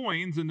metal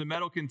coins into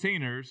metal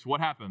containers, what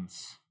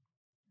happens?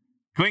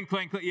 Clink,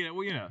 clink, clink,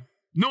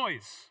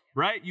 noise,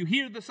 right? You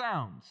hear the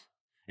sounds.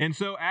 And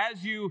so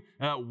as you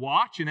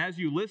watch and as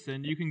you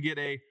listen, you can get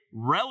a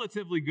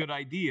relatively good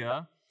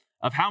idea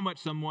of how much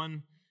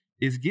someone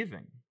is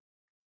giving.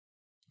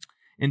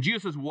 And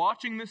Jesus is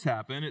watching this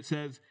happen. It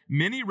says,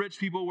 many rich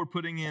people were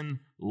putting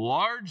in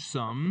large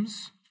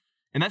sums,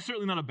 and that's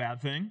certainly not a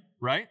bad thing,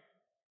 right?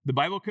 The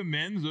Bible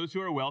commends those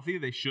who are wealthy.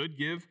 They should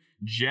give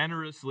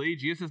generously.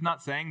 Jesus is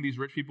not saying these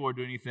rich people are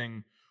doing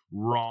anything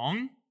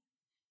wrong,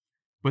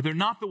 but they're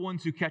not the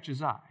ones who catch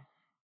his eye.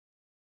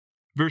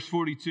 Verse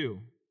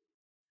 42,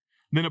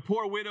 then a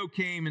poor widow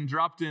came and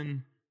dropped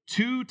in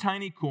 2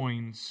 tiny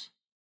coins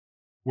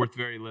worth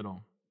very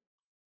little.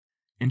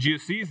 And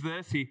Jesus sees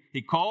this.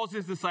 He calls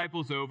his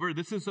disciples over.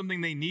 This is something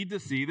they need to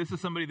see. This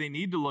is somebody they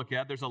need to look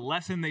at. There's a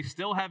lesson they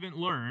still haven't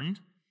learned.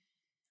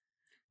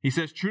 He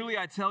says, truly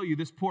I tell you,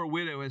 this poor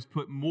widow has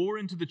put more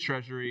into the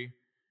treasury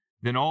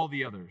than all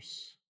the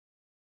others.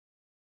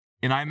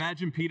 And I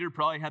imagine Peter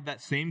probably had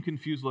that same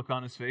confused look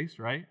on his face,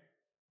 right?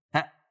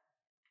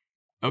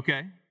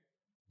 Okay,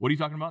 what are you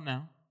talking about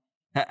now?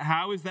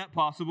 How is that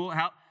possible?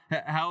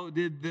 How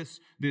did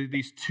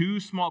these 2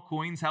 small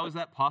coins, how is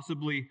that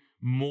possibly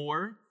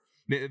more?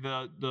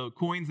 The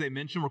coins they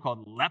mentioned were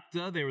called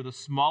lepta. They were the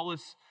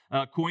smallest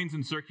coins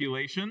in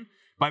circulation.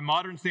 By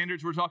modern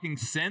standards, we're talking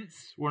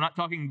cents. We're not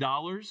talking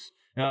dollars.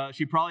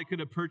 She probably could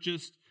have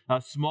purchased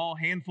a small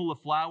handful of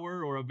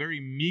flour or a very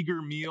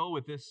meager meal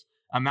with this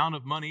amount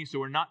of money. So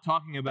we're not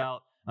talking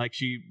about like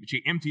she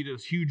emptied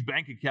this huge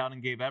bank account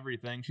and gave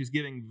everything. She's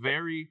giving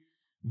very,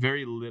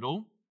 very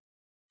little.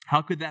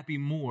 How could that be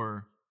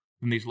more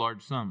than these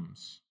large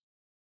sums?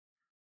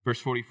 Verse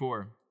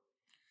 44.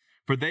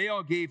 For they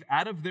all gave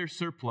out of their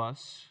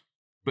surplus,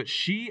 but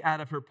she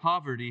out of her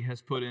poverty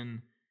has put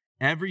in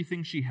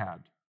everything she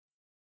had,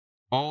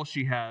 all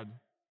she had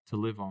to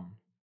live on.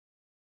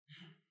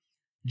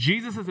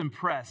 Jesus is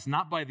impressed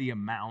not by the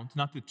amount,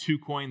 not the 2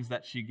 coins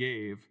that she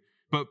gave,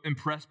 but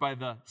impressed by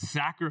the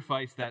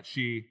sacrifice that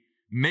she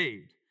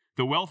made.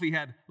 The wealthy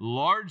had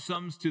large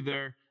sums to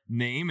their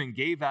name and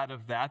gave out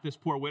of that. This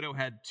poor widow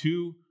had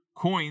 2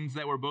 coins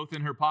that were both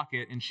in her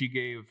pocket, and she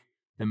gave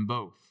them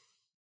both.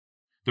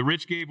 The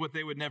rich gave what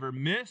they would never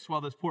miss,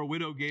 while this poor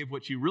widow gave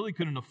what she really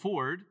couldn't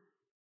afford.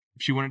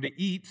 If she wanted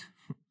to eat,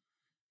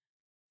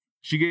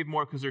 she gave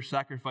more because her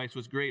sacrifice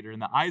was greater. In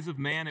the eyes of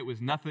man, it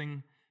was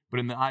nothing, but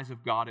in the eyes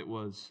of God, it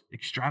was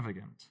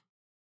extravagant.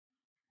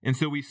 And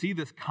so we see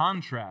this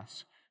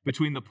contrast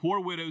between the poor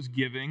widow's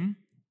giving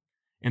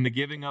and the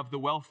giving of the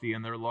wealthy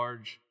and their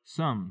large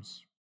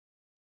sums.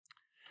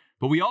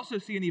 But we also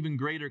see an even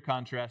greater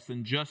contrast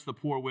than just the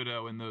poor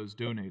widow and those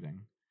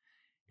donating.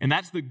 And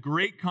that's the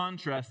great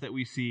contrast that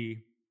we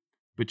see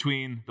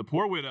between the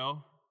poor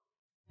widow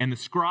and the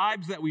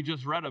scribes that we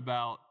just read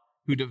about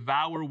who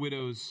devour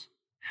widows'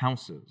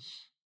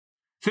 houses.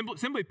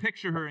 Simply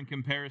picture her in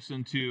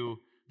comparison to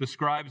the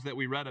scribes that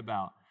we read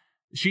about.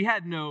 She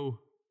had no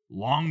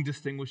long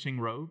distinguishing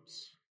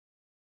robes.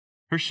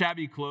 Her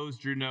shabby clothes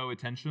drew no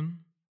attention.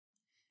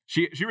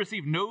 She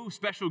received no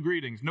special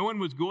greetings. No one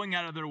was going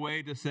out of their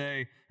way to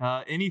say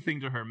anything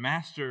to her,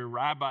 master,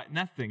 rabbi,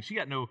 nothing. She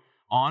got no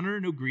honor,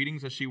 no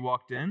greetings as she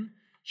walked in.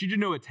 She drew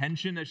no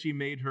attention as she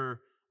made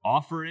her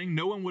offering.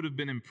 No one would have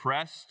been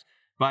impressed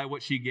by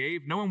what she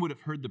gave. No one would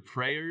have heard the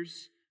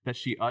prayers that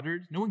she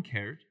uttered. No one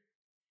cared.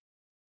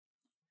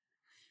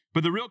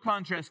 But the real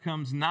contrast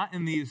comes not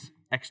in these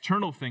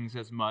external things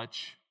as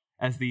much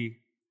as the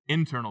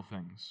internal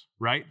things,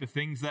 right? The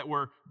things that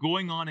were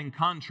going on in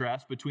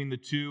contrast between the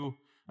two,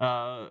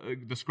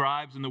 the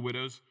scribes and the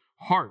widow's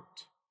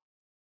heart.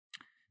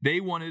 They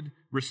wanted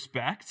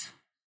respect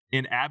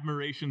and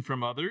admiration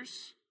from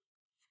others.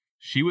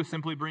 She was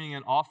simply bringing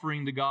an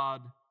offering to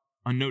God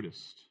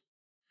unnoticed.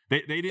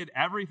 They did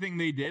everything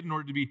they did in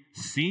order to be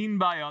seen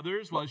by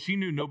others, while she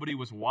knew nobody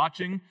was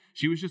watching.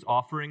 She was just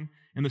offering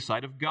in the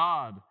sight of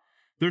God.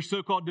 Their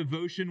so-called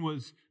devotion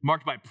was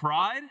marked by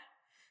pride.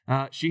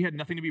 She had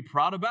nothing to be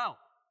proud about.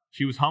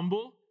 She was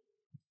humble.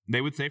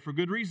 They would say for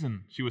good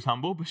reason. She was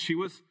humble, but she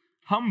was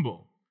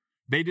humble.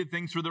 They did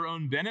things for their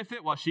own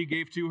benefit while she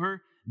gave to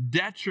her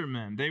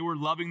detriment. They were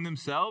loving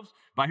themselves.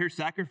 By her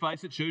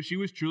sacrifice, it shows she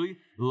was truly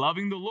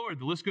loving the Lord.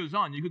 The list goes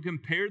on. You could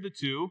compare the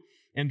two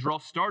and draw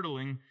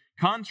startling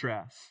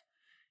contrasts.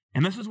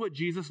 And this is what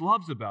Jesus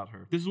loves about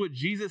her. This is what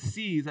Jesus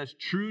sees as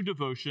true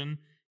devotion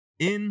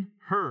in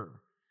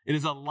her. It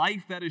is a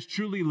life that is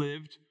truly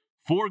lived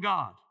for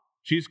God.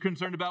 She is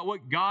concerned about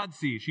what God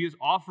sees. She is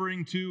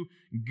offering to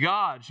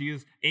God. She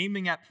is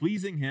aiming at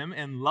pleasing Him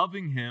and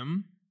loving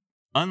Him,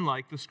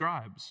 unlike the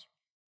scribes.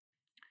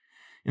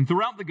 And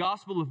throughout the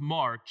Gospel of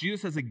Mark,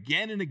 Jesus has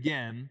again and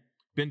again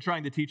been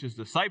trying to teach His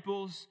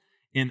disciples,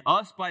 and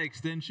us by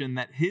extension,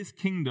 that His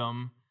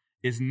kingdom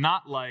is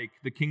not like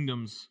the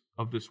kingdoms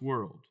of this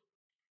world.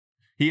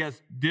 He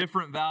has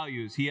different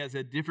values. He has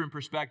a different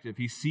perspective.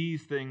 He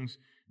sees things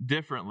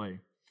differently.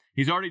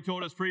 He's already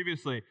told us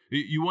previously,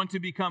 you want to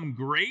become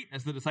great,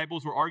 as the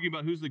disciples were arguing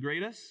about who's the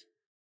greatest?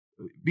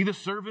 Be the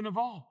servant of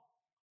all.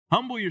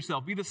 Humble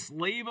yourself. Be the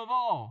slave of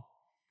all.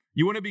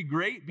 You want to be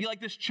great? Be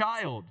like this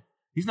child.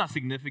 He's not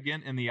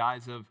significant in the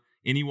eyes of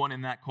anyone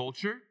in that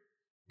culture,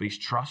 but he's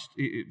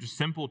just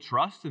simple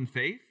trust and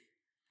faith.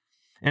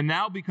 And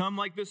now become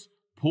like this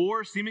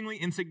poor, seemingly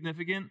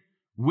insignificant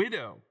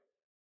widow.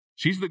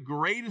 She's the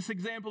greatest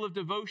example of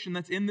devotion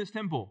that's in this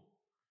temple.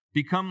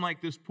 Become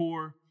like this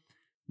poor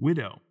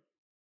widow.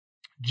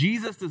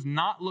 Jesus does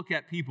not look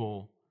at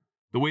people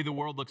the way the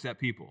world looks at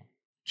people.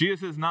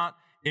 Jesus is not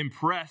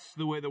impressed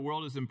the way the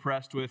world is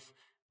impressed with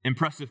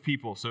impressive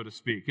people, so to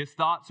speak. His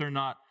thoughts are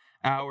not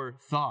our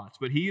thoughts,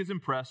 but he is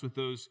impressed with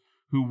those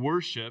who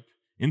worship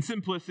in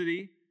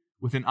simplicity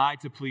with an eye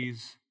to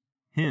please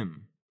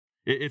him.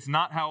 It's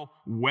not how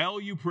well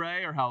you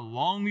pray or how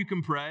long you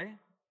can pray,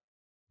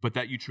 but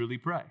that you truly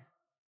pray.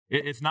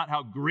 It's not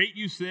how great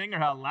you sing or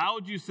how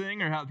loud you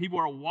sing or how people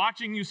are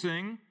watching you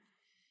sing,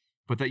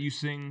 but that you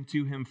sing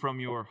to him from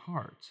your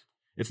heart.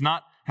 It's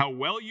not how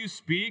well you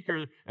speak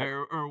or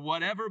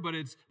whatever, but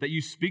it's that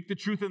you speak the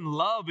truth in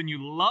love and you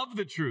love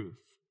the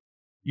truth.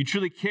 You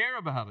truly care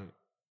about it.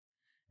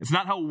 It's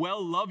not how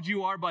well loved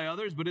you are by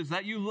others, but it's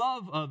that you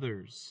love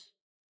others.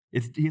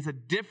 He has a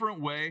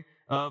different way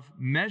of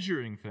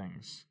measuring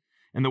things.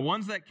 And the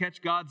ones that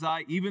catch God's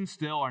eye, even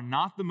still, are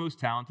not the most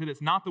talented.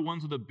 It's not the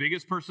ones with the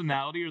biggest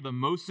personality or the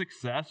most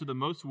success or the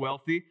most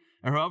wealthy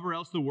or however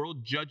else the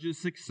world judges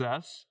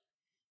success.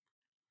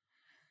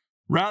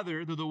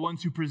 Rather, they're the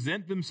ones who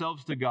present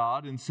themselves to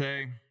God and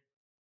say,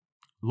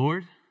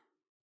 Lord,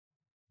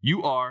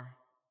 you are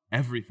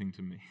everything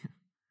to me.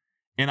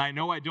 And I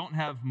know I don't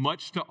have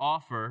much to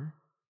offer,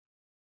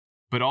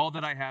 but all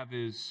that I have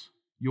is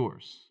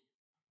yours.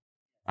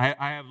 I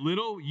have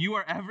little, you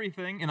are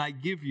everything, and I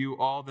give you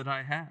all that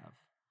I have.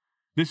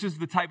 This is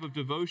the type of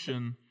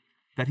devotion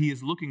that he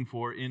is looking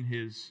for in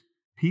his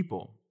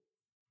people.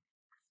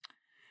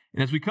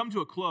 And as we come to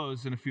a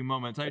close in a few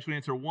moments, I just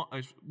want to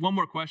answer one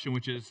more question,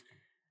 which is,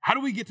 how do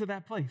we get to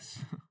that place?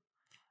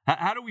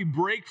 How do we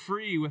break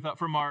free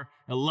from our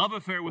love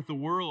affair with the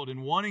world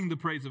and wanting the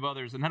praise of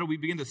others? And how do we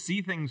begin to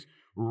see things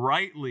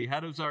rightly?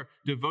 How does our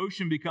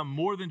devotion become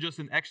more than just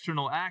an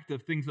external act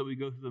of things that we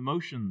go through the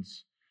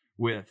motions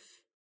with?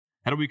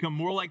 How do we become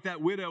more like that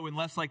widow and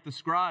less like the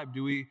scribe?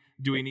 Do we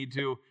need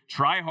to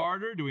try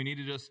harder? Do we need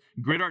to just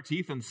grit our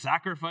teeth and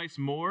sacrifice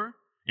more?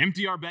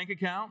 Empty our bank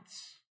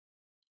accounts?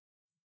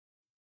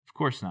 Of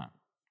course not.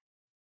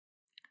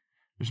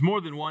 There's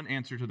more than one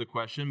answer to the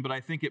question, but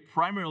I think it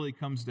primarily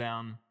comes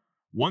down,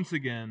 once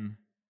again,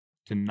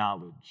 to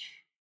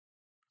knowledge.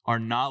 Our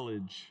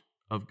knowledge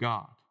of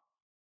God.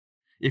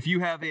 If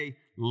you have a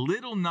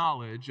little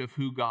knowledge of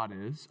who God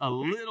is, a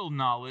little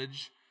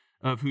knowledge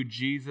of who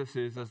Jesus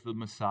is as the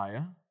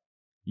Messiah,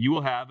 you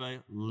will have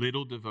a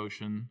little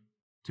devotion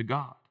to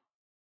God.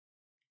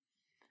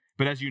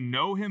 But as you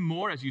know him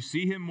more, as you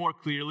see him more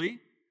clearly,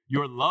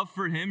 your love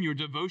for him, your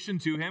devotion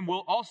to him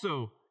will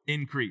also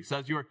increase.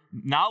 As your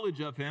knowledge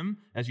of him,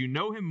 as you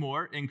know him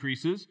more,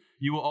 increases,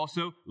 you will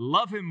also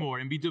love him more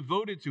and be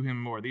devoted to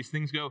him more. These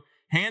things go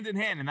hand in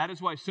hand, and that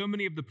is why so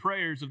many of the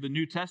prayers of the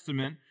New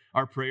Testament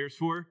are prayers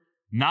for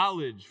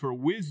knowledge, for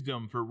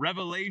wisdom, for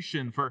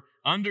revelation, for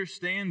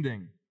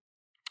understanding.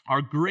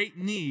 Our great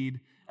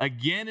need,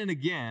 again and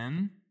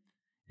again,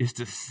 is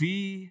to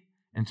see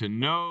and to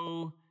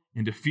know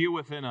and to feel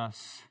within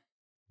us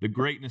the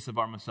greatness of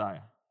our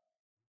Messiah.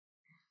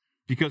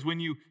 Because when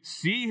you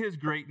see his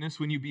greatness,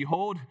 when you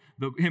behold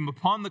him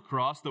upon the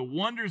cross, the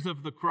wonders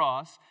of the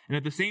cross, and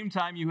at the same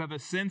time you have a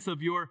sense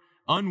of your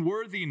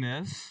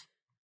unworthiness,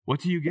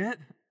 what do you get?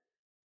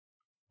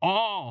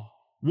 Awe,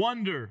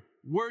 wonder,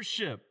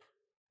 worship,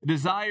 a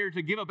desire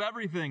to give up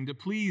everything to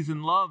please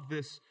and love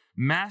this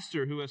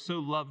Master who has so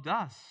loved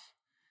us.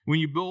 When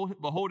you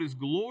behold his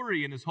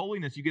glory and his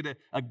holiness, you get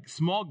a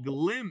small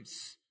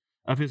glimpse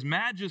of his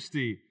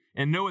majesty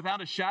and know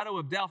without a shadow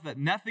of doubt that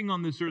nothing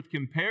on this earth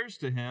compares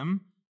to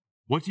him.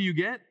 What do you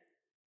get?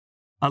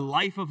 A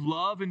life of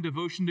love and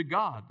devotion to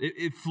God.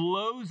 It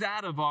flows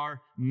out of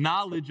our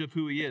knowledge of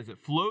who he is. It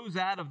flows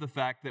out of the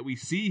fact that we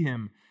see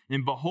him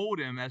and behold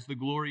him as the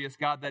glorious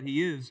God that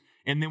he is,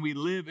 and then we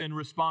live in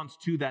response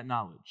to that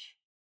knowledge.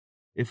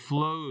 It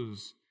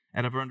flows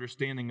out of our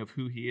understanding of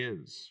who he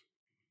is.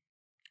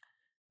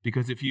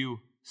 Because if you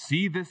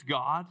see this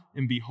God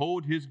and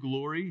behold his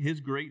glory, his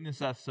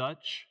greatness as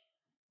such,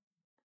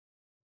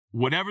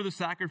 whatever the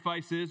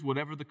sacrifice is,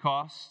 whatever the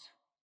cost,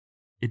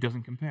 it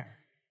doesn't compare.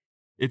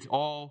 It's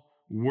all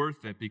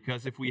worth it,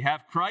 because if we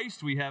have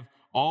Christ, we have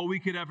all we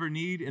could ever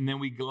need, and then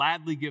we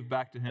gladly give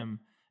back to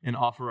him and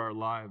offer our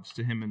lives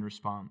to him in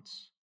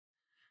response.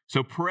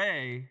 So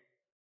pray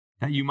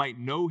that you might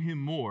know him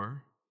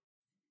more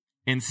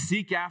and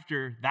seek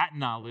after that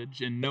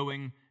knowledge and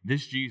knowing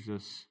this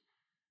Jesus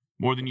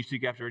more than you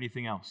seek after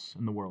anything else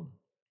in the world.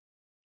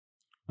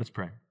 Let's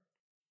pray.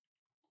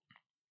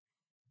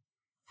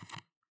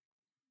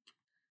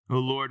 Oh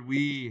Lord,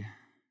 we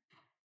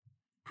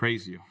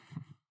praise you.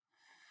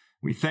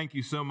 We thank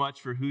you so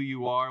much for who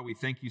you are. We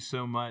thank you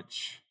so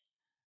much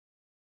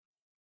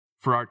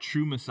for our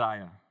true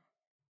Messiah.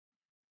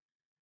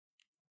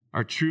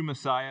 Our true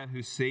Messiah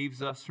who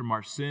saves us from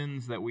our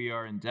sins that we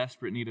are in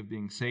desperate need of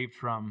being saved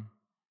from.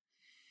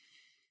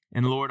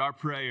 And Lord, our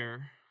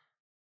prayer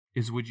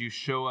is, would you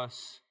show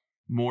us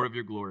more of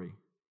your glory?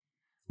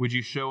 Would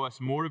you show us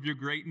more of your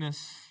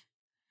greatness?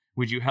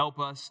 Would you help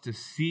us to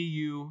see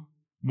you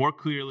more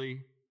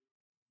clearly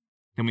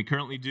than we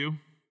currently do?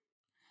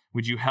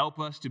 Would you help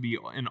us to be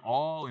in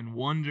awe and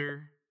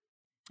wonder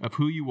of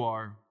who you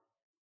are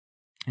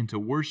and to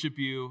worship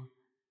you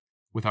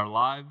with our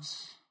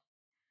lives?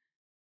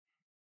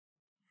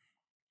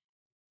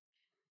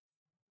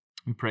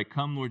 We pray,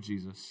 come, Lord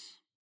Jesus.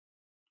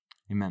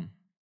 Amen.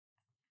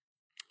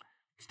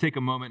 Let's take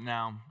a moment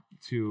now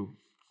to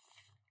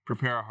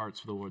prepare our hearts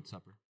for the Lord's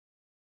Supper.